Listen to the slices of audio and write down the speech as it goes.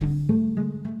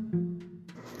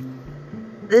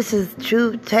This is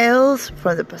True Tales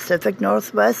from the Pacific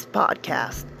Northwest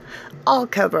podcast. I'll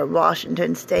cover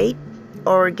Washington State,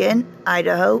 Oregon,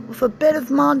 Idaho, with a bit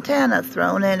of Montana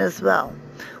thrown in as well,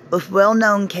 with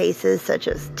well-known cases such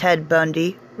as Ted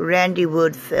Bundy, Randy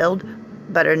Woodfield,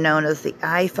 better known as the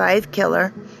I-5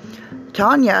 killer,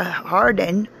 Tonya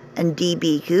Harding, and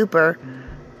D.B. Cooper.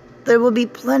 There will be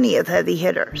plenty of heavy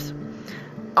hitters.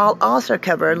 I'll also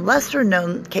cover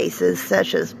lesser-known cases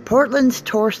such as Portland's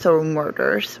Torso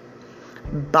murders,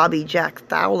 Bobby Jack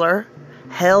Fowler,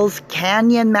 Hell's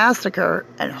Canyon Massacre,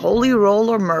 and Holy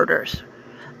Roller murders,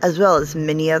 as well as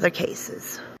many other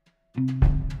cases.